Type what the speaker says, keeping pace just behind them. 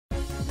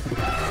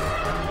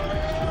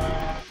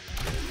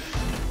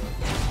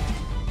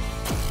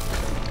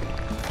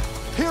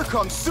Here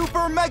comes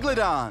Super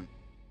Megalodon.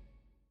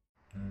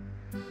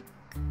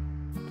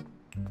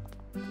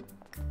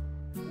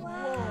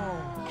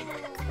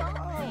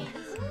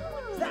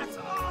 That's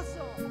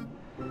awesome!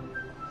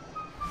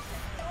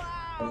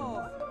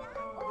 Wow!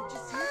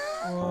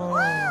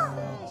 Wow!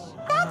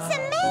 That's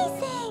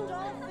amazing!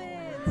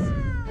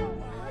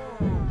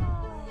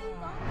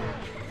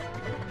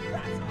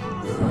 That's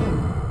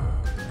awesome!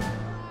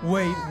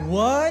 Wait,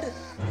 what?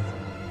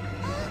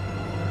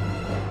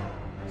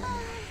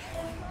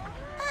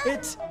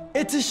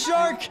 It's a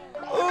shark!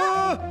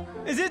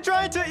 Is it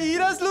trying to eat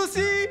us,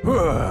 Lucy?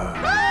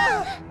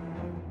 Max!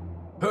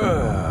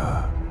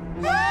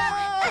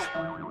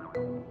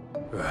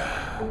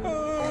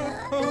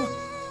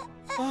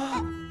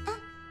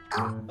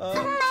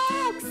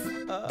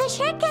 The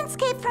shark can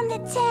escape from the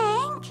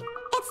tank.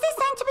 It's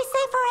designed to be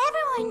safe for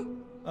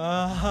everyone.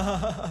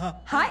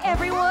 Hi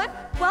everyone!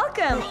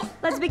 Welcome!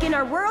 Let's begin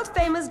our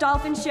world-famous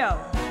dolphin show.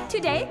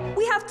 Today,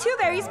 we have two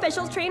very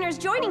special trainers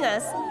joining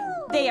us.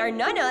 They are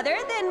none other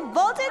than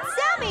Volt and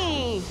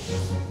Sammy!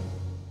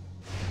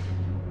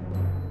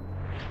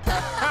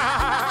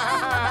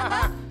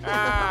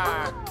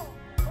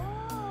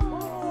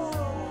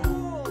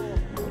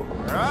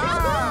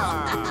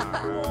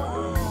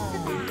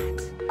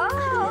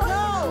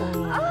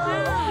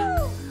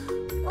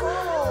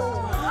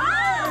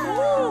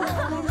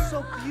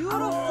 So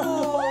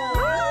beautiful!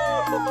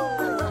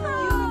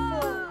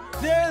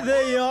 There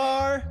they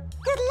are!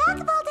 Good luck,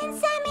 Volt and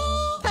Sammy!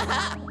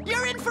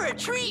 You're in for a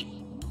treat!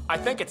 I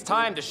think it's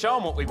time to show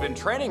them what we've been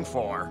training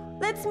for.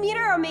 Let's meet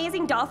our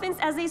amazing dolphins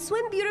as they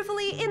swim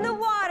beautifully in the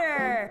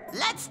water!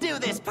 Let's do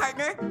this,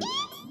 partner!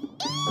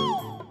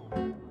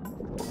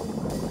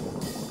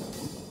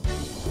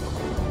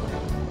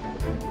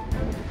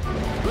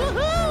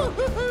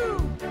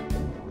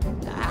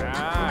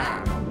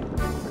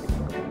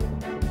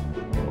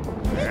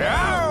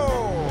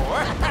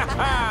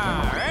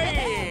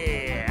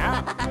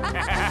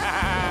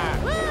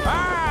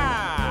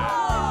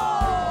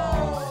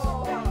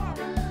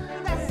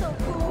 That's so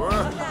cool.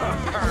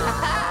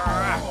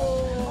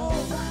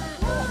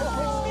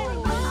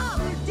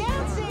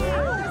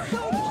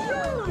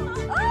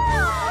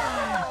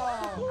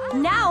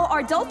 Now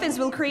our dolphins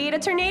will create a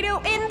tornado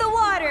in the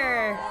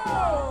water!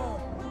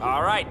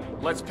 All right,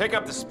 let's pick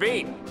up the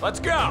speed. Let's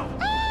go!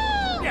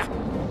 Yeah.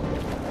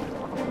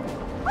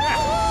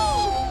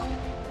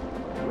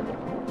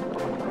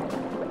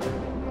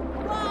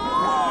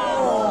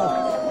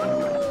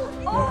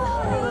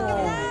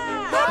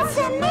 That's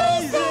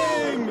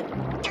amazing!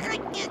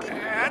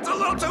 That's a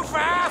little too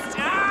fast!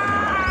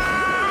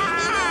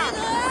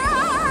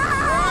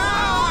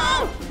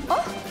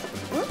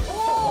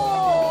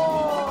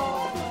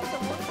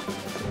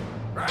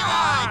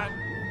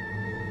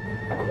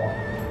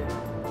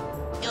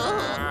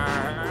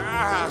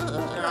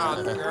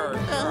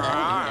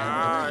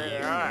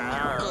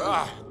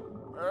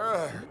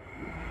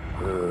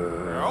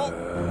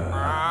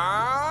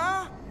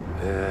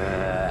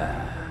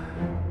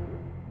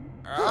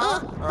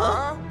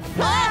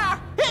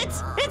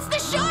 It's the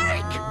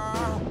shark!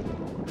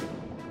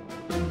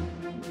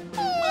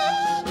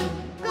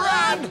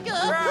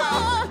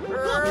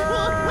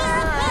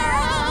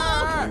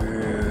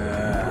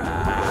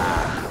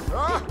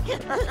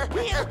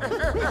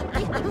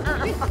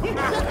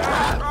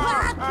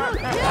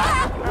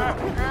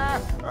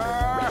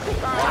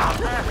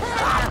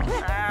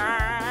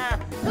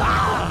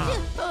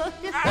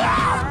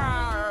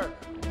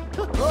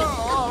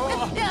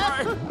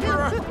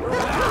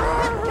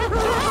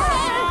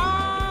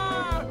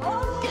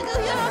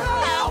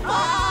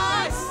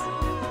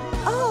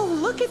 Oh,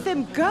 look at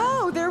them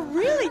go! They're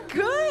really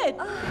good!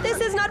 This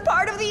is not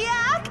part of the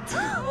act!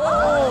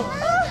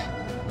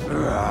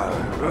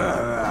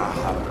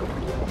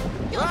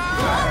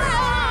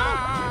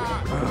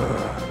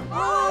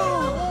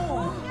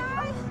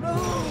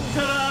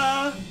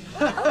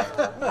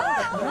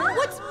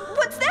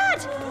 What's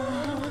that?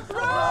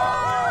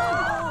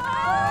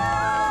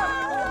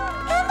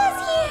 Emma's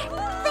here!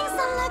 Things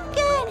don't look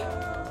good!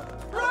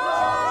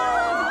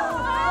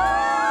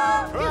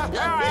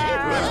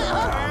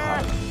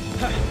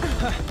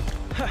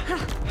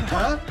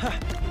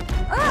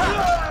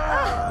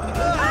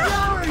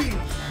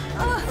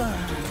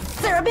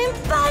 Cerebin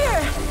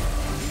fire!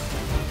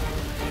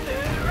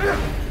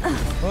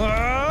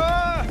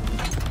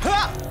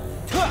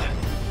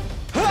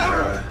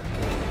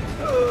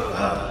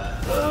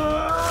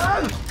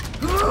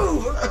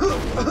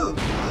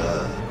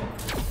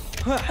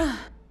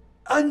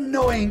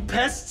 Annoying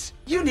pests!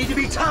 You need to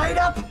be tied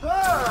up!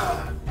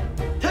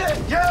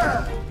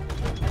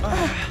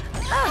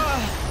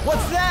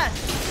 What's that?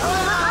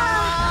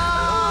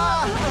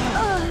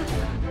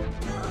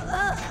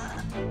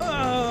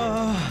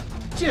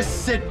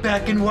 Just sit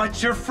back and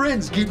watch your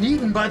friends get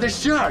eaten by the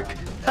shark.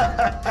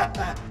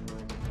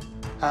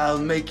 I'll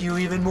make you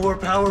even more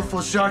powerful,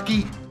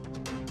 Sharky.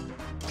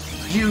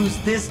 Use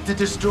this to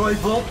destroy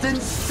Volt and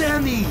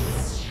Sammy.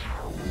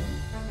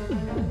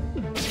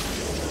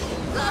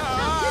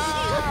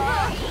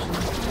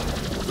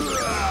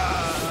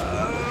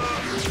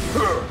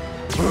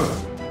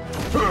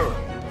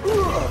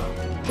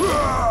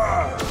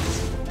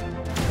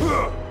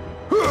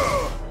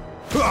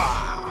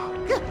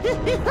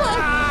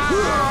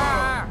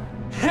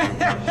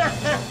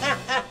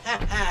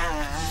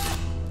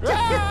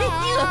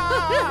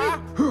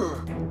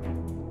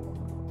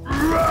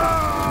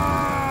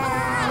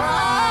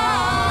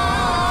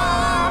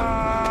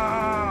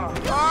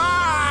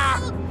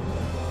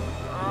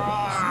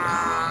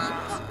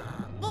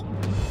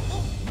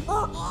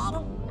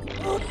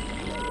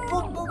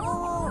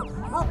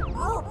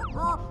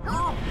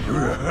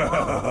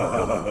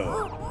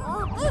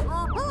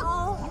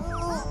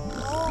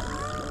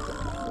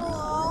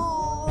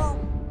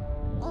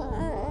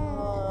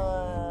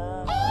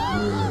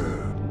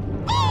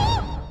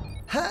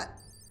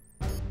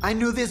 I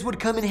knew this would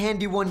come in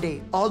handy one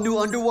day. All new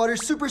underwater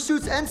super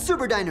suits and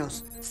super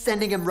dinos.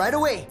 Sending them right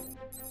away.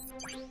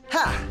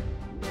 Ha!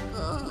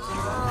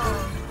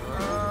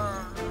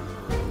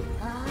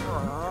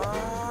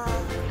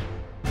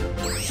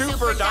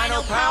 Super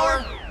Dino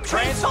Power,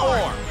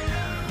 transform!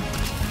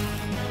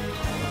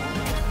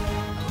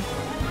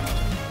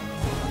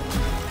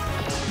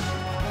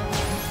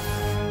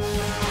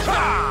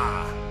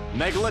 Ha!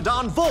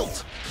 Megalodon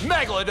Volt!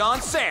 Megalodon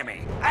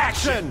Sammy,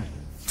 action!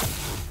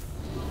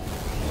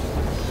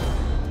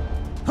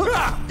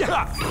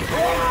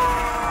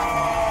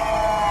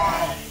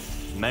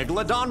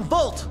 Megalodon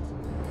Volt!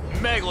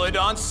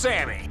 Megalodon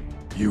Sammy.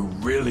 You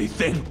really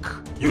think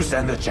you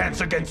stand a chance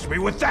against me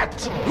with that?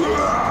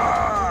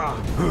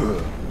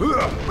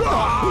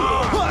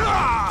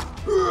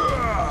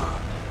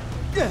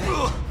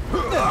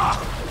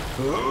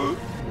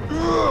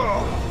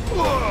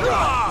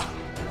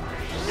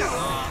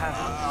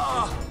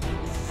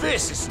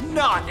 This is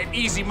not an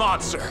easy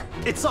monster.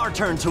 It's our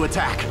turn to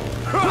attack.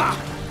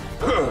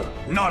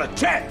 Not a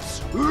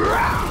chance!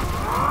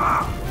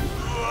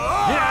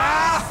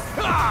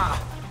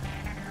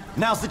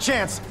 Now's the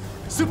chance.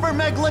 Super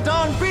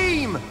Megalodon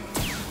Beam!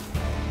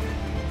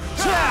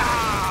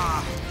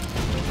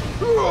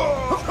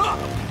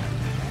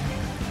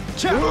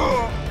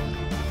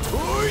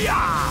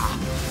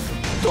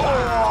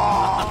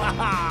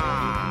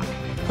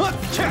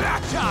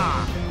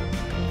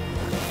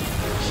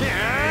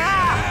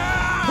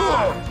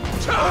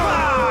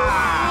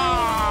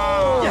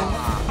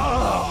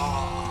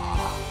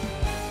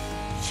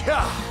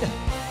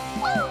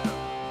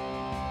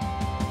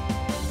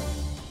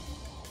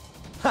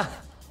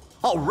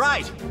 All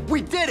right,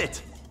 we did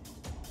it!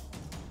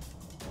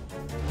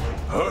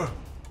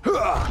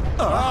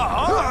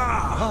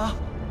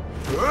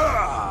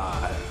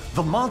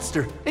 The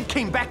monster, it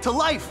came back to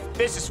life!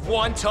 This is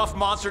one tough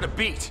monster to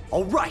beat.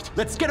 All right,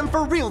 let's get him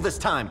for real this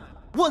time.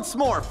 Once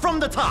more, from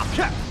the top.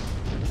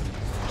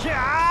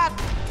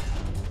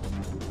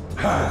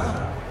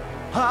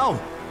 How?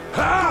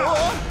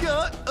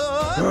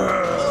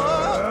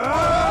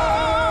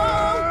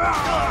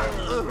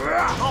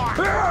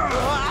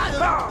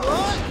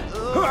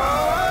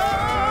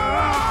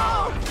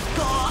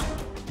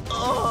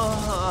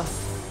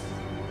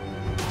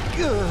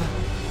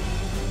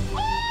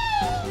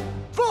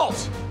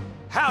 Volt!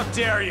 How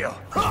dare you?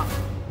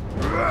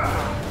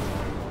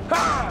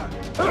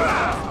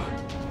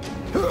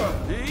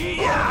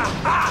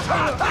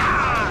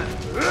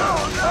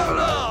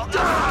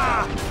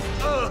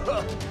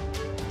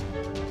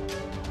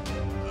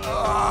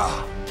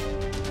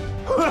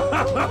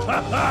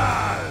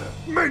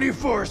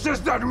 Miniforce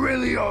is not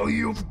really all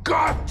you've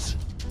got!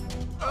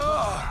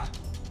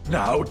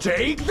 Now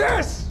take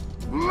this!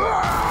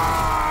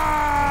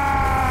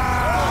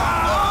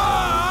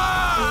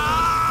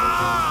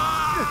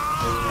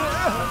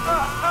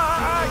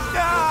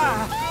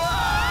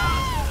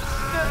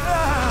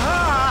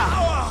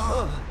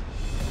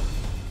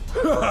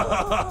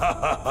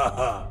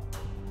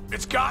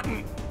 It's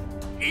gotten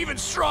even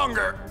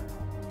stronger.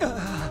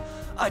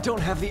 I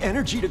don't have the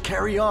energy to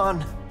carry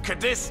on.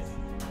 Could this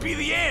be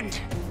the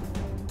end?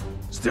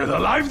 Still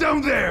alive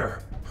down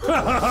there?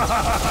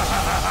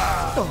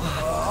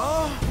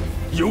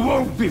 You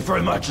won't be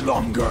for much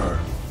longer.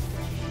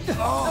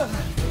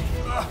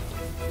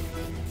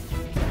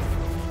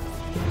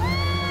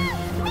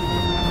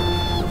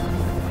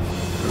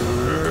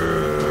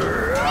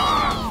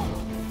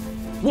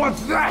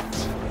 What's that?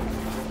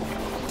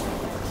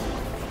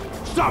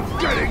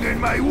 Stop getting in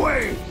my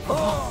way!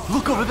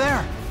 Look over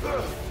there!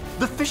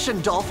 The fish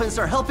and dolphins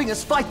are helping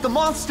us fight the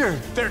monster!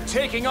 They're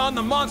taking on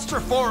the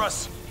monster for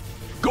us!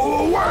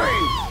 Go away!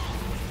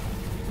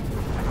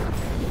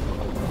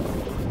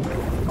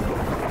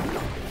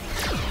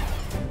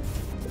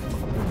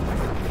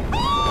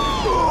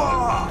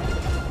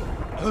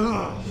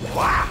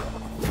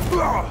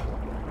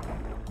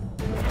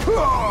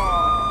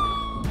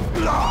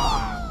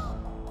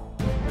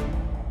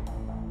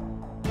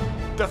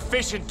 The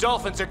fish and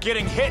dolphins are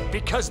getting hit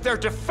because they're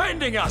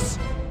defending us!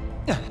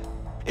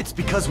 It's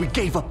because we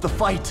gave up the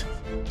fight.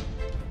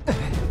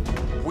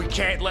 We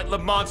can't let the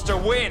monster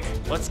win!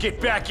 Let's get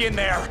back in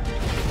there!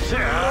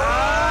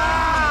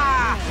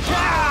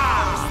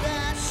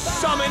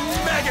 Summon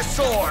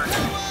Megasword!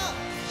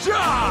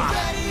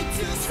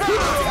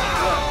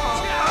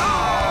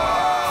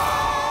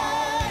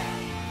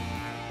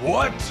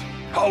 What?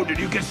 How did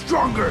you get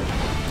stronger?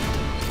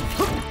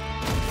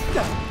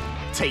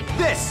 Take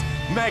this,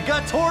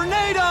 Mega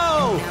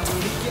Tornado!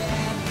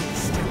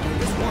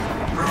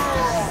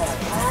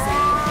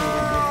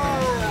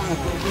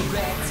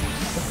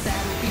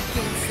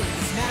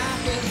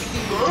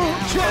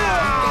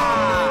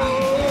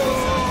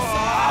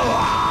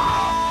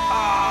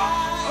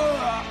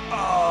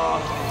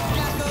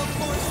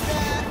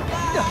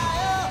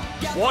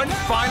 One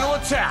final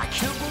attack.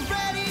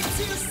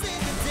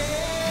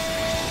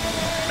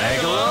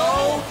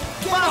 Megalo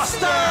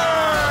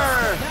Buster!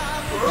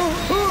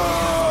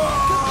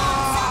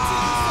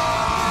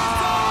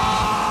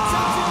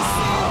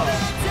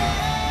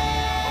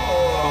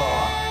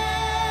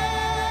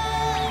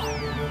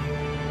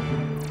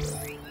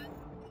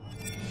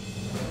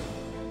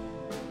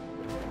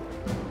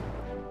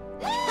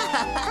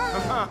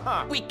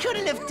 We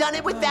couldn't have done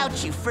it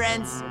without you,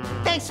 friends.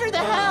 Thanks for the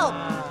help.